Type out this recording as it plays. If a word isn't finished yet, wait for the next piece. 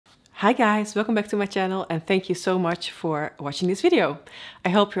Hi guys, welcome back to my channel and thank you so much for watching this video. I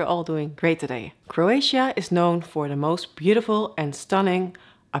hope you're all doing great today. Croatia is known for the most beautiful and stunning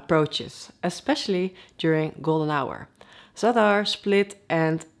approaches, especially during golden hour. Zadar, Split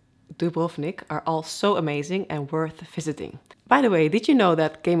and Dubrovnik are all so amazing and worth visiting. By the way, did you know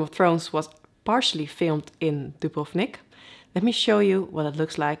that Game of Thrones was partially filmed in Dubrovnik? Let me show you what it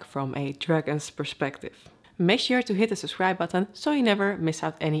looks like from a dragon's perspective. Make sure to hit the subscribe button so you never miss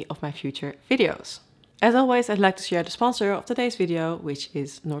out any of my future videos. As always, I'd like to share the sponsor of today's video, which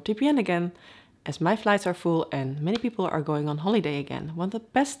is NordVPN again. As my flights are full and many people are going on holiday again, one of the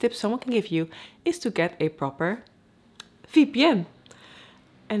best tips someone can give you is to get a proper VPN.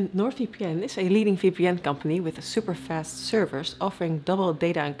 And NordVPN is a leading VPN company with super fast servers offering double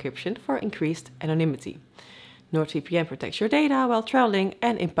data encryption for increased anonymity. NordVPN protects your data while traveling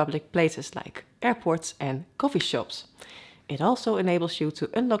and in public places like airports and coffee shops. It also enables you to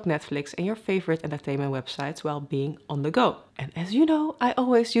unlock Netflix and your favorite entertainment websites while being on the go. And as you know, I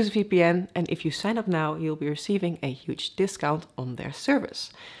always use VPN, and if you sign up now, you'll be receiving a huge discount on their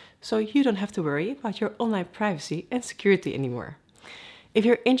service. So you don't have to worry about your online privacy and security anymore. If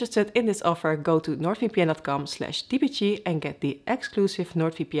you're interested in this offer, go to nordvpn.com/dbg and get the exclusive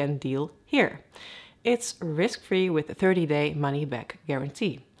NordVPN deal here. It's risk-free with a 30-day money-back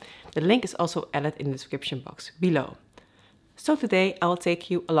guarantee. The link is also added in the description box below. So today I will take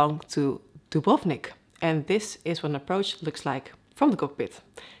you along to Dubrovnik, and this is what an approach looks like from the cockpit.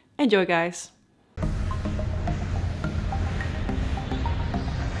 Enjoy guys!